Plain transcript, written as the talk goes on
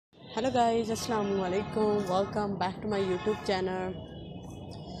Hello guys, assalamu alaikum. Welcome back to my YouTube channel,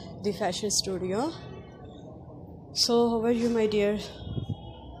 The Fashion Studio. So how are you, my dear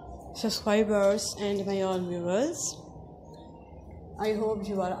subscribers and my all viewers? I hope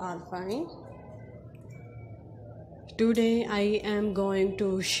you are all fine. Today I am going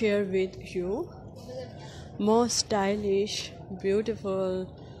to share with you most stylish,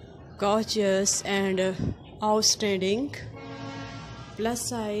 beautiful, gorgeous and outstanding plus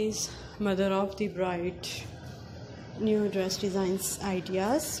size mother of the bride new dress designs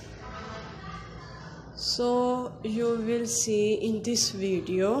ideas. So you will see in this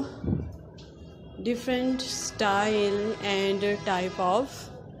video different style and type of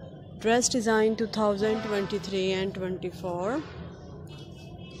dress design 2023 and 24.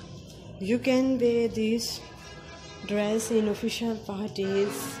 You can wear this dress in official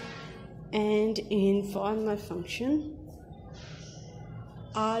parties and in formal function.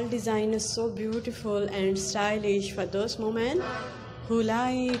 All design is so beautiful and stylish for those women who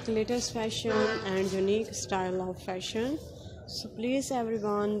like latest fashion and unique style of fashion. So please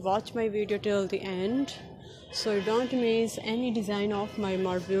everyone watch my video till the end so you don't miss any design of my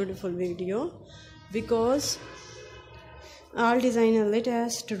more beautiful video, because all design are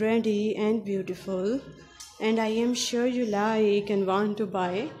latest, ready and beautiful, and I am sure you like and want to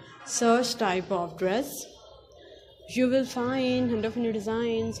buy such type of dress. You will find 100 new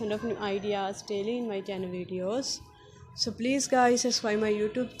designs, 100 new ideas daily in my channel videos. So please guys subscribe my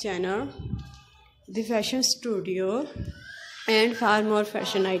YouTube channel, The Fashion Studio, and for more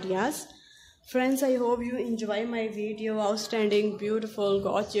fashion ideas. Friends, I hope you enjoy my video. Outstanding, beautiful,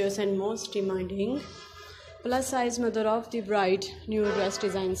 gorgeous and most demanding plus size mother of the bride new dress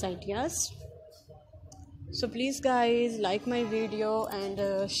designs ideas. So please guys like my video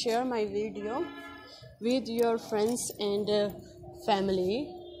and share my video with your friends and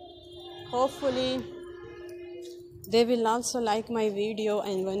family. Hopefully they will also like my video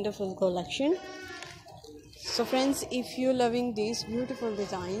and wonderful collection. So friends, if you loving these beautiful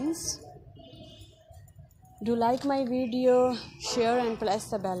designs, do like my video, share and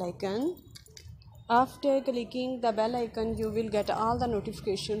press the bell icon. After clicking the bell icon, you will get all the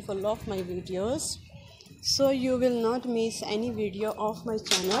notification full of my videos, so you will not miss any video of my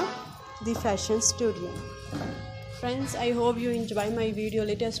channel, The Fashion Studio. Friends, I hope you enjoy my video.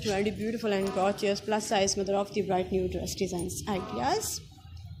 Latest, very beautiful and gorgeous plus size mother of the bride new dress designs ideas.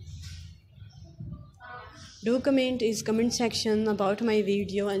 Do comment in comment section about my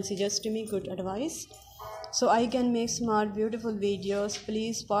video and suggest me good advice so I can make more beautiful videos.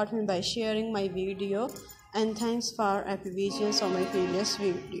 Please support me by sharing my video, and thanks for visions of my previous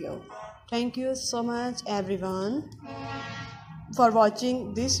video. Thank you so much everyone for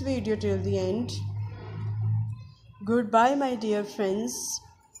watching this video till the end. Goodbye my dear friends,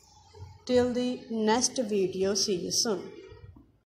 till the next video. See you soon.